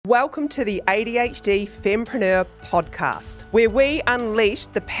Welcome to the ADHD Fempreneur podcast, where we unleash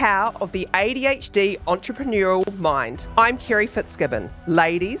the power of the ADHD entrepreneurial mind. I'm Kerry Fitzgibbon.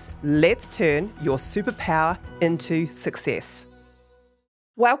 Ladies, let's turn your superpower into success.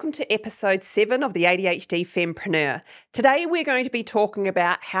 Welcome to episode 7 of the ADHD Fempreneur. Today we're going to be talking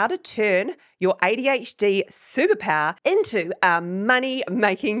about how to turn your ADHD superpower into a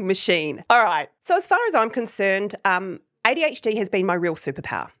money-making machine. All right, so as far as I'm concerned, ADHD has been my real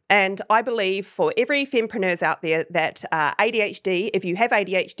superpower. And I believe for every fempreneurs out there that ADHD, if you have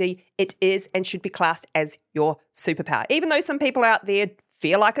ADHD, it is and should be classed as your superpower. Even though some people out there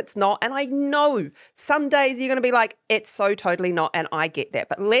feel like it's not. And I know some days you're going to be like, it's so totally not. And I get that.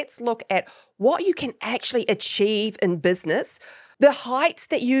 But let's look at what you can actually achieve in business, the heights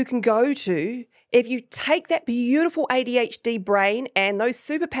that you can go to if you take that beautiful ADHD brain and those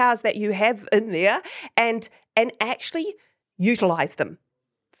superpowers that you have in there and actually utilize them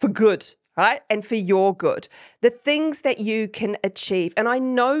for good, right? And for your good. The things that you can achieve. And I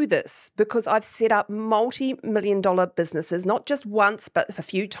know this because I've set up multi-million-dollar businesses, not just once, but a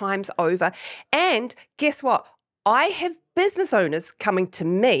few times over. And guess what? I have business owners coming to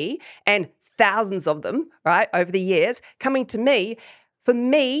me, and thousands of them, right, over the years, coming to me for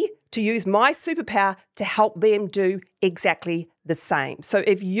me to use my superpower to help them do exactly the same. So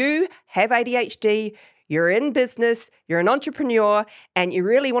if you have ADHD, you're in business, you're an entrepreneur, and you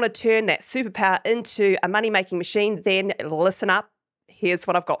really want to turn that superpower into a money-making machine, then listen up. Here's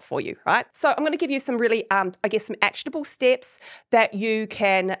what I've got for you, right? So I'm going to give you some really, some actionable steps that you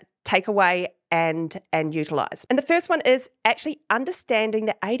can take away and utilize. And the first one is actually understanding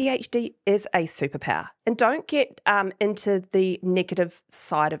that ADHD is a superpower. And don't get into the negative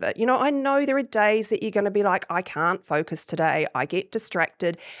side of it. You know, I know there are days that you're going to be like, I can't focus today. I get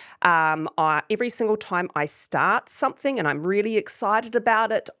distracted. Every single time I start something and I'm really excited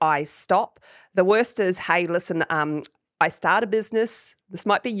about it, I stop. The worst is, hey, listen, I start a business. This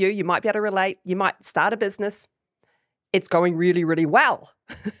might be you. You might be able to relate. You might start a business. It's going really, really well.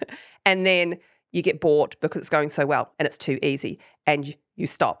 And then you get bored because it's going so well and it's too easy and you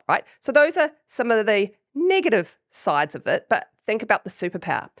stop, right? So those are some of the negative sides of it, but think about the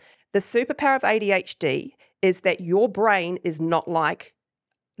superpower. The superpower of ADHD is that your brain is not like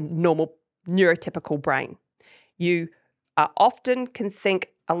normal neurotypical brain. You often can think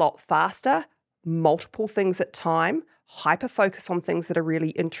a lot faster, multiple things at a time, hyper-focus on things that are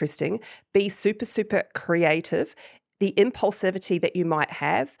really interesting, be super, super creative. The impulsivity that you might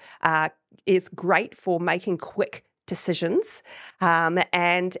have is great for making quick decisions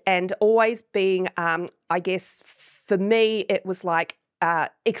and always being, I guess, for me, it was like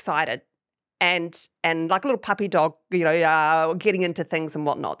excited and like a little puppy dog, getting into things and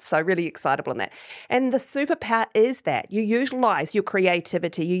whatnot. So really excitable in that. And the superpower is that you utilize your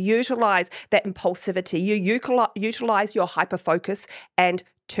creativity, you utilize that impulsivity, you utilize your hyper-focus and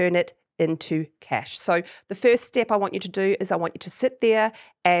turn it into cash. So the first step I want you to do is I want you to sit there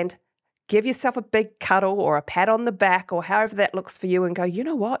and give yourself a big cuddle or a pat on the back or however that looks for you and go, you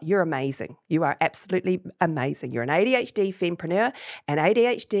know what? You're amazing. You are absolutely amazing. You're an ADHD fempreneur and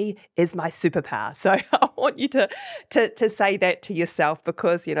ADHD is my superpower. So I want you to say that to yourself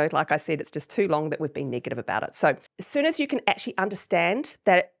because, like I said, it's just too long that we've been negative about it. So as soon as you can actually understand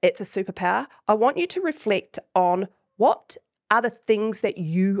that it's a superpower, I want you to reflect on what are the things that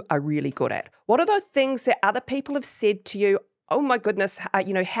you are really good at? What are those things that other people have said to you? Oh my goodness,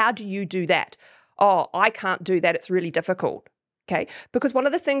 how do you do that? Oh, I can't do that. It's really difficult. Okay. Because one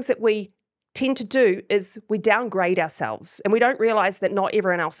of the things that we tend to do is we downgrade ourselves and we don't realize that not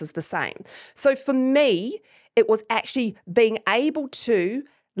everyone else is the same. So for me, it was actually being able to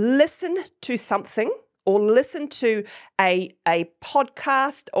listen to something or listen to a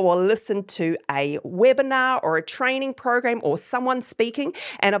podcast or listen to a webinar or a training program or someone speaking.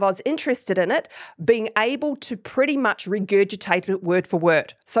 And if I was interested in it, being able to pretty much regurgitate it word for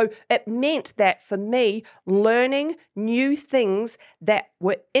word. So it meant that for me, learning new things that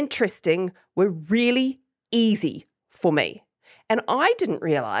were interesting were really easy for me. And I didn't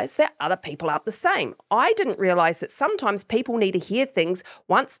realize that other people aren't the same. I didn't realize that sometimes people need to hear things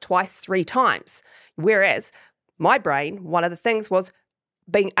once, twice, 3 times. Whereas my brain, one of the things was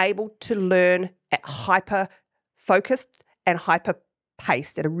being able to learn at hyper-focused and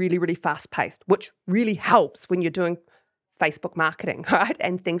hyper-paced, at a really, really fast pace, which really helps when you're doing Facebook marketing, right?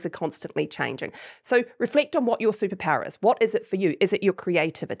 And things are constantly changing. So reflect on what your superpower is. What is it for you? Is it your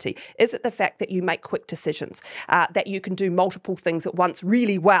creativity? Is it the fact that you make quick decisions, that you can do multiple things at once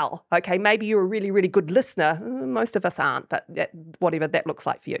really well? Okay, maybe you're a really, really good listener. Most of us aren't, but whatever that looks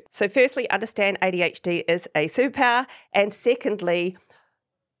like for you. So firstly, understand ADHD is a superpower. And secondly,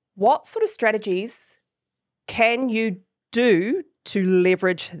 what sort of strategies can you do to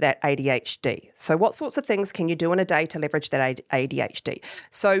leverage that ADHD? So what sorts of things can you do in a day to leverage that ADHD?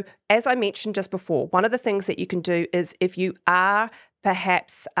 So as I mentioned just before, one of the things that you can do is if you are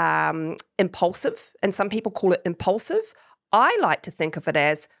perhaps impulsive, and some people call it impulsive, I like to think of it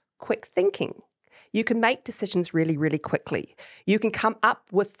as quick thinking. You can make decisions really, really quickly. You can come up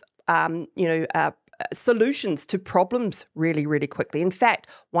with solutions to problems really, really quickly. In fact,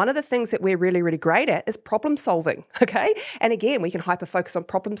 one of the things that we're really, really great at is problem solving, okay? And again, we can hyper-focus on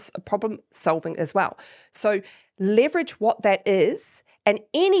problem solving as well. So leverage what that is, and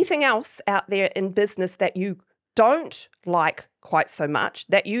anything else out there in business that you don't like quite so much,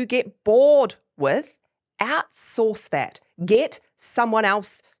 that you get bored with, outsource that. Get someone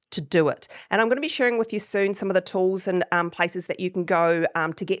else to do it. And I'm going to be sharing with you soon some of the tools and places that you can go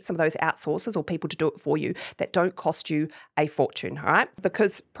to get some of those outsourcers or people to do it for you that don't cost you a fortune, all right?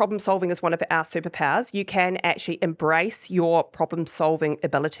 Because problem solving is one of our superpowers. You can actually embrace your problem solving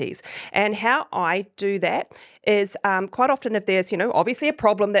abilities. And how I do that is quite often if there's, obviously a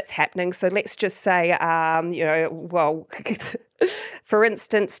problem that's happening. So let's just say, for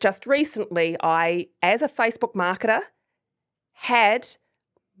instance, just recently, I, as a Facebook marketer, had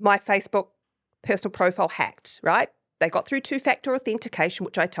my Facebook personal profile hacked, right? They got through two-factor authentication,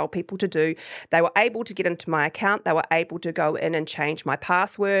 which I tell people to do. They were able to get into my account. They were able to go in and change my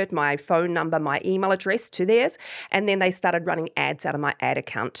password, my phone number, my email address to theirs. And then they started running ads out of my ad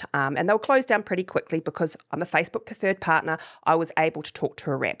account. And they were closed down pretty quickly because I'm a Facebook preferred partner. I was able to talk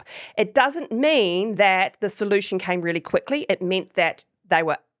to a rep. It doesn't mean that the solution came really quickly. It meant that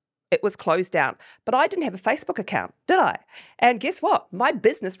it was closed down. But I didn't have a Facebook account, did I? And guess what? My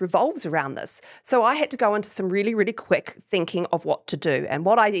business revolves around this. So I had to go into some really, really quick thinking of what to do. And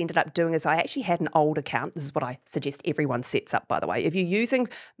what I ended up doing is I actually had an old account. This is what I suggest everyone sets up, by the way. If you're using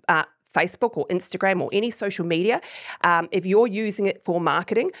Facebook or Instagram or any social media, if you're using it for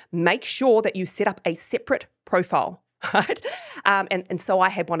marketing, make sure that you set up a separate profile. Right? And so I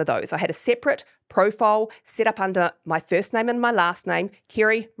had one of those. I had a separate profile set up under my first name and my last name,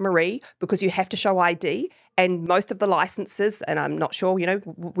 Kerry Marie, because you have to show ID. And most of the licenses, and I'm not sure,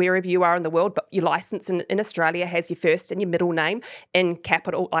 wherever you are in the world, but your license in Australia has your first and your middle name in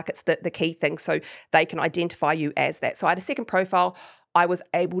capital, like it's the key thing. So they can identify you as that. So I had a second profile. I was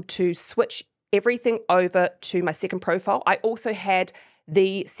able to switch everything over to my second profile. I also had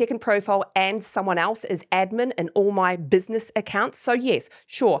the second profile and someone else as admin in all my business accounts. So yes,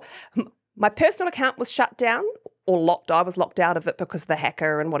 sure, my personal account was shut down or locked. I was locked out of it because of the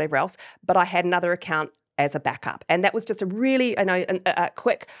hacker and whatever else, but I had another account as a backup. And that was just a really, a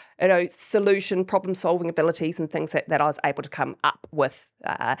quick, solution, problem solving abilities and things that I was able to come up with.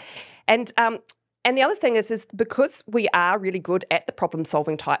 And the other thing is because we are really good at the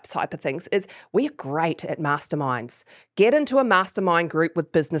problem-solving type of things, is we are great at masterminds. Get into a mastermind group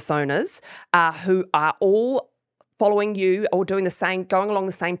with business owners who are all following you or doing the same, going along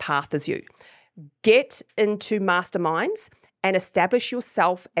the same path as you. Get into masterminds and establish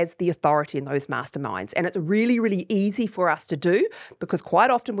yourself as the authority in those masterminds. And it's really, really easy for us to do because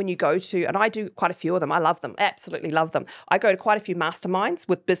quite often when you go to, and I do quite a few of them, I love them, absolutely love them. I go to quite a few masterminds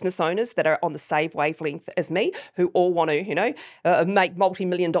with business owners that are on the same wavelength as me, who all want to, make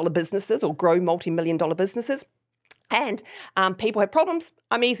multi-million-dollar businesses or grow multi-million-dollar businesses. And people have problems.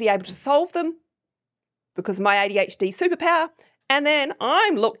 I'm easily able to solve them because of my ADHD superpower. And then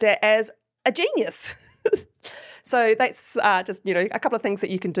I'm looked at as a genius. So that's just, a couple of things that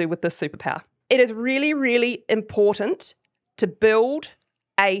you can do with this superpower. It is really, really important to build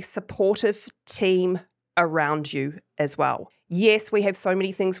a supportive team around you as well. Yes, we have so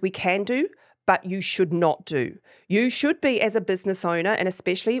many things we can do, but you should not do. You should be, as a business owner, and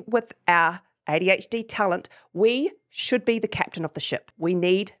especially with our ADHD talent, we should be the captain of the ship. We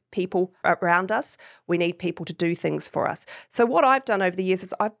need people around us. We need people to do things for us. So what I've done over the years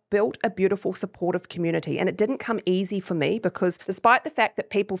is I've built a beautiful, supportive community. And it didn't come easy for me because despite the fact that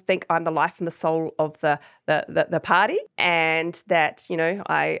people think I'm the life and the soul of the party and that,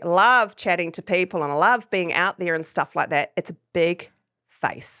 I love chatting to people and I love being out there and stuff like that, it's a big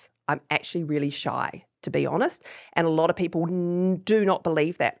face. I'm actually really shy, to be honest. And a lot of people do not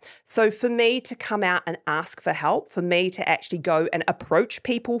believe that. So for me to come out and ask for help, for me to actually go and approach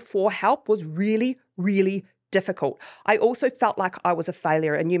people for help was really, really difficult. I also felt like I was a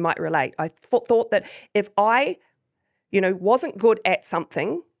failure, and you might relate. I thought that if I, wasn't good at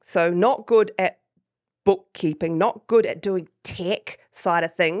something, so not good at bookkeeping, not good at doing tech side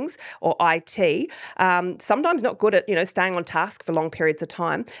of things or IT, sometimes not good at, staying on task for long periods of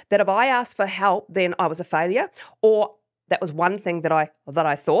time, that if I asked for help, then I was a failure, or That was one thing that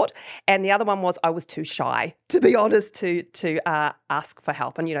I thought. And the other one was I was too shy, to be honest, to ask for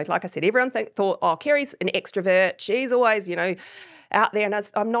help. And, like I said, everyone thought, oh, Kerry's an extrovert. She's always, out there.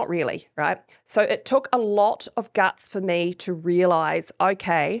 And I'm not really, right? So it took a lot of guts for me to realize,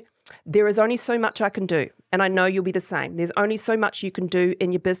 okay, there is only so much I can do. And I know you'll be the same. There's only so much you can do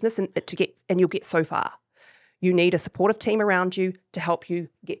in your business and you'll get so far. You need a supportive team around you to help you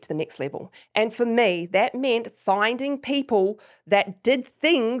get to the next level. And for me, that meant finding people that did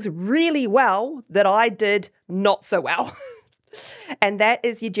things really well that I did not so well. And that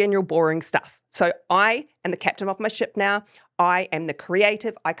is your general boring stuff. So I am the captain of my ship now. I am the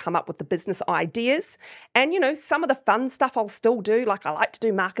creative. I come up with the business ideas. And, some of the fun stuff I'll still do. Like I like to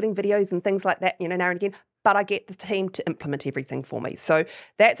do marketing videos and things like that, now and again. But I get the team to implement everything for me. So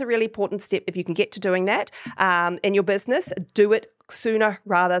that's a really important step. If you can get to doing that in your business, do it sooner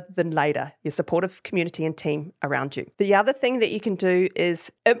rather than later. Your supportive community and team around you. The other thing that you can do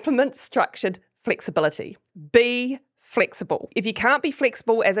is implement structured flexibility. Be flexible. If you can't be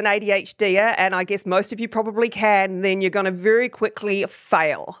flexible as an ADHDer, and I guess most of you probably can, then you're going to very quickly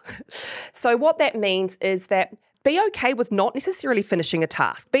fail. So what that means is that be okay with not necessarily finishing a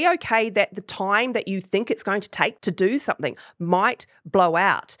task. Be okay that the time that you think it's going to take to do something might blow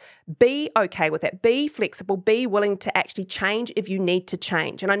out. Be okay with that. Be flexible. Be willing to actually change if you need to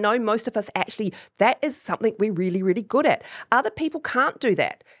change. And I know most of us actually, that is something we're really, really good at. Other people can't do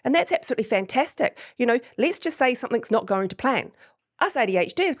that. And that's absolutely fantastic. Let's just say something's not going to plan. Us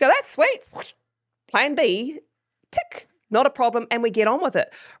ADHDers go, that's sweet. Plan B, tick. Not a problem, and we get on with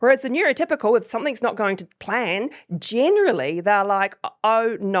it. Whereas the neurotypical, if something's not going to plan, generally they're like,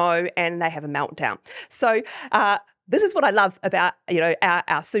 oh no, and they have a meltdown. So this is what I love about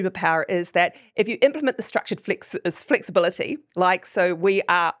our superpower is that if you implement the structured flexibility, so we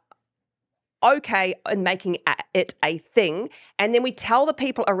are okay in making it a thing, and then we tell the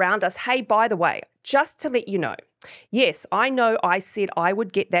people around us, hey, by the way, just to let you know, yes, I know I said I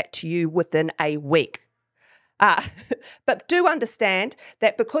would get that to you within a week. But do understand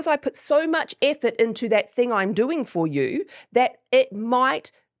that because I put so much effort into that thing I'm doing for you, that it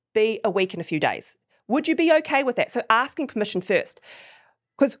might be a week and a few days. Would you be okay with that? So asking permission first.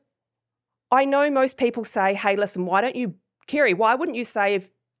 Because I know most people say, hey, listen, Kerry, why wouldn't you say if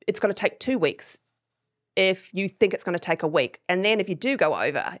it's going to take 2 weeks if you think it's going to take a week? And then if you do go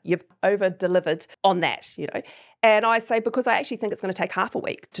over, you've over-delivered on that, And I say, because I actually think it's going to take half a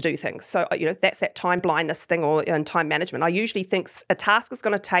week to do things. So, that's that time blindness thing or in time management. I usually think a task is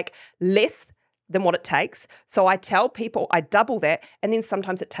going to take less than what it takes. So I tell people I double that, and then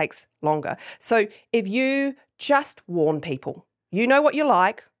sometimes it takes longer. So if you just warn people, you know what you're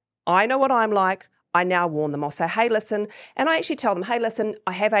like, I know what I'm like, I now warn them. I'll say, hey, listen, and I actually tell them, hey, listen,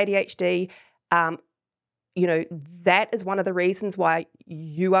 I have ADHD. That is one of the reasons why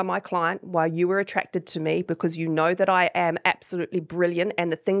you are my client, why you were attracted to me, because you know that I am absolutely brilliant.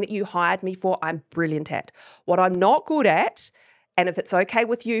 And the thing that you hired me for, I'm brilliant at. What I'm not good at, and if it's okay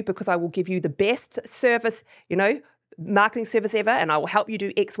with you, because I will give you the best service, marketing service ever, and I will help you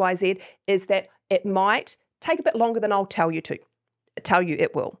do X, Y, Z, is that it might take a bit longer than I'll tell you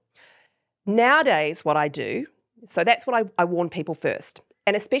it will. Nowadays, what I do, so that's what I warn people first.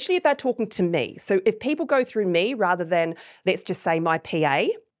 And especially if they're talking to me. So if people go through me rather than, let's just say, my PA,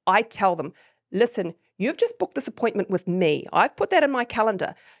 I tell them, listen, you've just booked this appointment with me. I've put that in my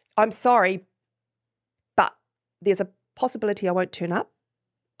calendar. I'm sorry, but there's a possibility I won't turn up.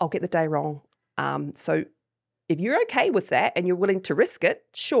 I'll get the day wrong. So if you're okay with that and you're willing to risk it,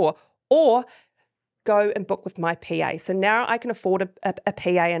 sure. Or go and book with my PA. So now I can afford a PA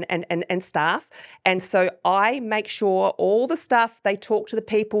and staff. And so I make sure all the staff, they talk to the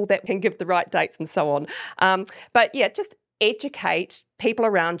people that can give the right dates and so on. But yeah, just educate people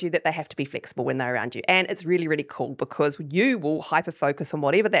around you that they have to be flexible when they're around you. And it's really, really cool because you will hyper-focus on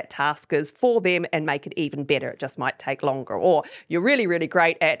whatever that task is for them and make it even better. It just might take longer. Or you're really, really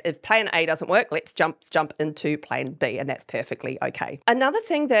great at, if plan A doesn't work, let's jump into plan B, and that's perfectly okay. Another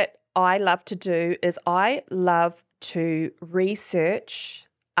thing that I love to do is I love to research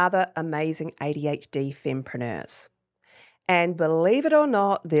other amazing ADHD fempreneurs. And believe it or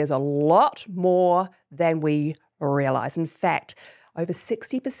not, there's a lot more than we realize. In fact, over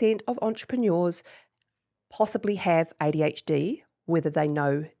 60% of entrepreneurs possibly have ADHD, whether they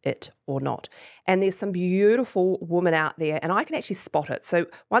know it or not. And there's some beautiful women out there, and I can actually spot it. So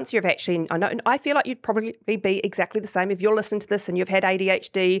once you've actually, I feel like you'd probably be exactly the same if you're listening to this and you've had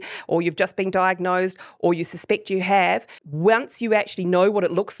ADHD or you've just been diagnosed or you suspect you have. Once you actually know what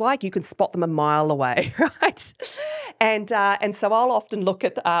it looks like, you can spot them a mile away, right? And so I'll often look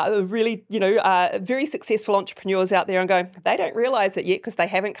at really, very successful entrepreneurs out there and go, they don't realize it yet because they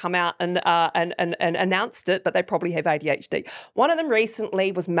haven't come out and announced it, but they probably have ADHD. One of them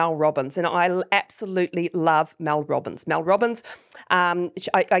recently was Mel Robbins, and I absolutely love Mel Robbins. Mel Robbins,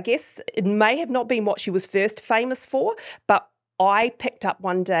 I guess it may have not been what she was first famous for, but I picked up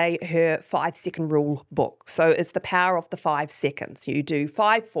one day her 5-second rule book. So it's the power of the 5 seconds. You do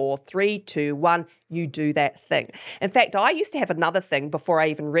 5, 4, 3, 2, 1, you do that thing. In fact, I used to have another thing before I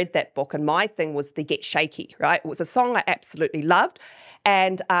even read that book, and my thing was the Get Shaky, right? It was a song I absolutely loved.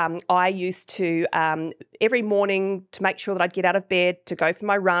 And I used to, every morning to make sure that I'd get out of bed to go for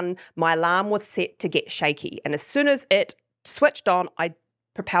my run, my alarm was set to Get Shaky. And as soon as it switched on, I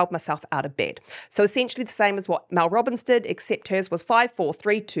propelled myself out of bed. So essentially the same as what Mel Robbins did, except hers was 5, 4,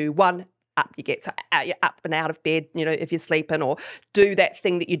 3, 2, 1, up you get. So you're up and out of bed, if you're sleeping, or do that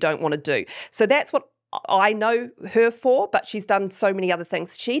thing that you don't want to do. So that's what I know her for, but she's done so many other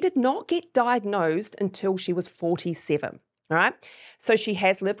things. She did not get diagnosed until she was 47. All right. So she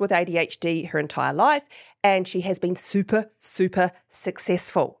has lived with ADHD her entire life, and she has been super, super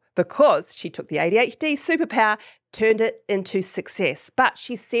successful because she took the ADHD superpower, turned it into success. But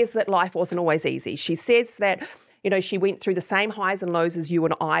she says that life wasn't always easy. She says that, she went through the same highs and lows as you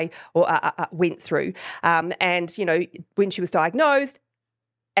and I went through. And, when she was diagnosed,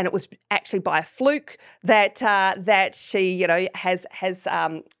 and it was actually by a fluke that she, has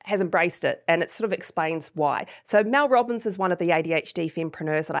embraced it, and it sort of explains why. So Mel Robbins is one of the ADHD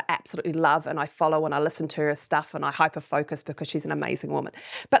fempreneurs that I absolutely love, and I follow and I listen to her stuff, and I hyper focus because she's an amazing woman.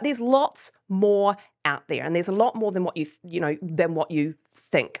 But there's lots more out there, and there's a lot more than what you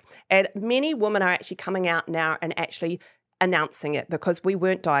think. And many women are actually coming out now and actually announcing it, because we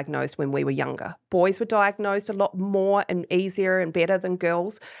weren't diagnosed when we were younger. Boys were diagnosed a lot more and easier and better than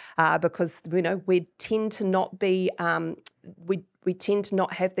girls, because we tend to not be we tend to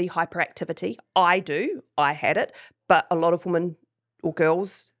not have the hyperactivity. I had it, but a lot of women or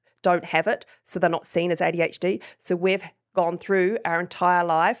girls don't have it, so they're not seen as ADHD. So we've gone through our entire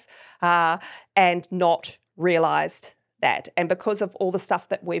life and not realised that. And because of all the stuff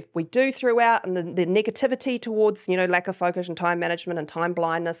that we do throughout, and the negativity towards, lack of focus and time management and time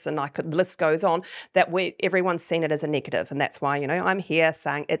blindness, and the list goes on, that everyone's seen it as a negative. And that's why, I'm here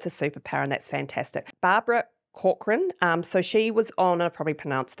saying it's a superpower, and that's fantastic. Barbara Corcoran, so she was on, I probably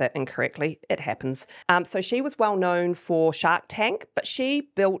pronounced that incorrectly, it happens. So she was well known for Shark Tank, but she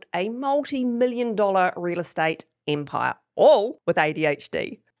built a multi-million-dollar real estate empire, all with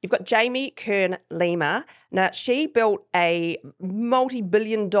ADHD. You've got Jamie Kern Lima. Now, she built a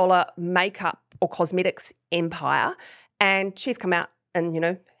multi-billion-dollar makeup or cosmetics empire, and she's come out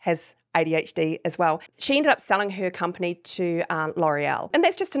and, has ADHD as well. She ended up selling her company to L'Oreal. And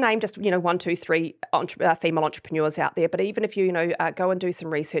that's just to name 1, 2, 3 female entrepreneurs out there. But even if you, go and do some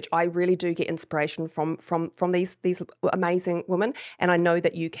research, I really do get inspiration from these amazing women, and I know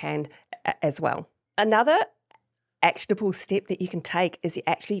that you can as well. Another actionable step that you can take is you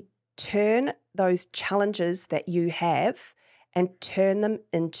actually turn those challenges that you have and turn them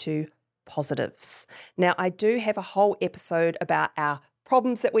into positives. Now, I do have a whole episode about our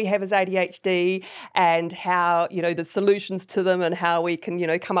problems that we have as ADHD and how, the solutions to them, and how we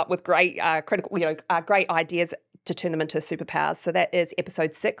can, come up with great great ideas to turn them into superpowers. So that is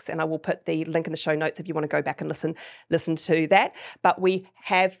episode 6, and I will put the link in the show notes if you want to go back and listen to that. But we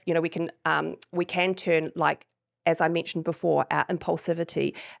have, we can turn, like, as I mentioned before, our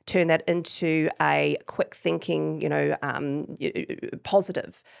impulsivity, turn that into a quick thinking,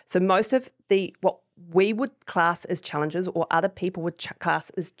 positive. So most of what we would class as challenges, or other people would class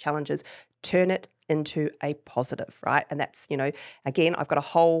as challenges, turn it into a positive, right? And that's, again, I've got a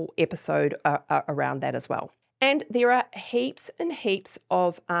whole episode around that as well. And there are heaps and heaps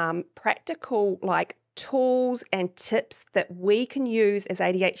of practical, tools and tips that we can use as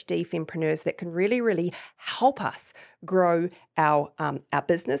ADHD fempreneurs that can really, really help us grow our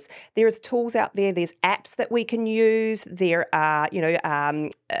business. There's tools out there. There's apps that we can use. There are,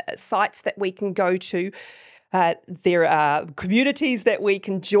 sites that we can go to. There are communities that we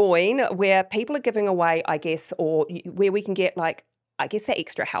can join where people are giving away, I guess, or where we can get that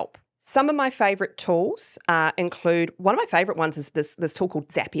extra help. Some of my favorite tools include, one of my favorite ones is this tool called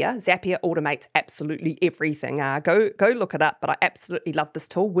Zapier. Zapier automates absolutely everything. Go look it up, but I absolutely love this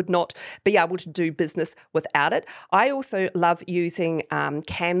tool. Would not be able to do business without it. I also love using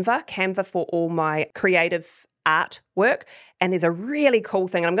Canva for all my creative art work. And there's a really cool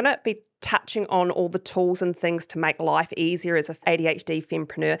thing. I'm going to be touching on all the tools and things to make life easier as an ADHD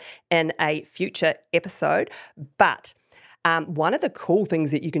fempreneur in a future episode. But one of the cool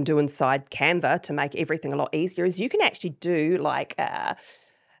things that you can do inside Canva to make everything a lot easier is you can actually do like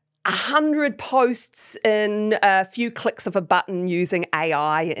 100 posts in a few clicks of a button using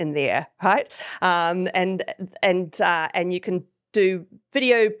AI in there, right? And you can do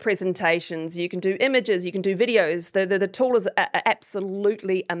video presentations, you can do images, you can do videos. The tool is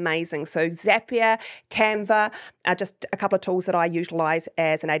absolutely amazing. So Zapier, Canva are just a couple of tools that I utilize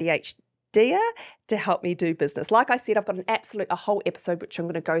as an ADHD to help me do business. Like I said, I've got a whole episode which I'm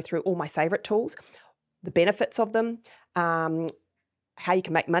going to go through all my favorite tools, the benefits of them, how you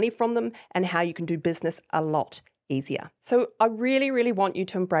can make money from them, and how you can do business a lot easier. So I really, really want you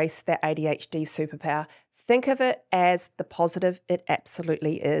to embrace that ADHD superpower. Think of it as the positive it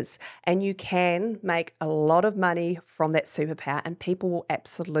absolutely is. And you can make a lot of money from that superpower, and people will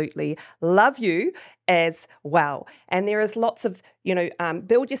absolutely love you as well. And there is lots of,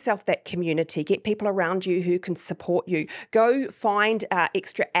 build yourself that community, get people around you who can support you. Go find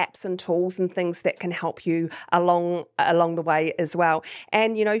extra apps and tools and things that can help you along the way as well.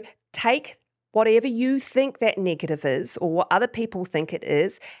 And, take whatever you think that negative is or what other people think it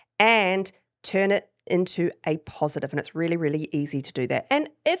is and turn it into a positive. And it's really, really easy to do that. And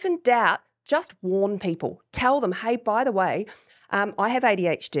if in doubt, just warn people. Tell them, hey, by the way, I have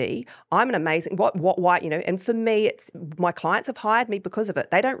ADHD. I'm an amazing, why, and for me, it's my clients have hired me because of it.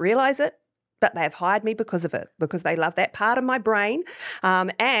 They don't realize it, but they have hired me because of it, because they love that part of my brain.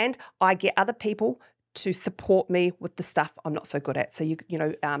 And I get other people to support me with the stuff I'm not so good at. So,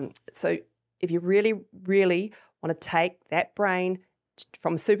 so if you really, really want to take that brain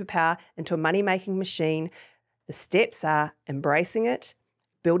from a superpower into a money-making machine, the steps are embracing it,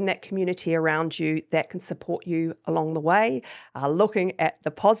 building that community around you that can support you along the way, looking at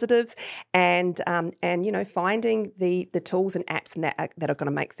the positives, and finding the tools and apps and that are going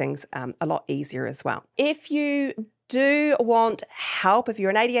to make things a lot easier as well. If you do want help, if you're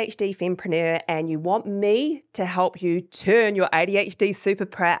an ADHD fempreneur and you want me to help you turn your ADHD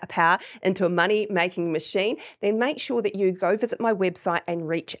superpower into a money-making machine, then make sure that you go visit my website and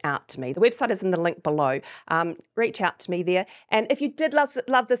reach out to me. The website is in the link below. Reach out to me there. And if you did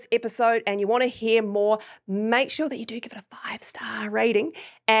love this episode and you want to hear more, make sure that you do give it a 5-star rating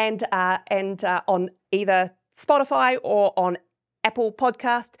and on either Spotify or on Apple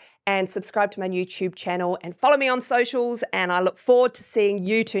Podcast, and subscribe to my YouTube channel and follow me on socials. And I look forward to seeing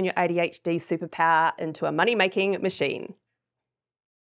you turn your ADHD superpower into a money-making machine.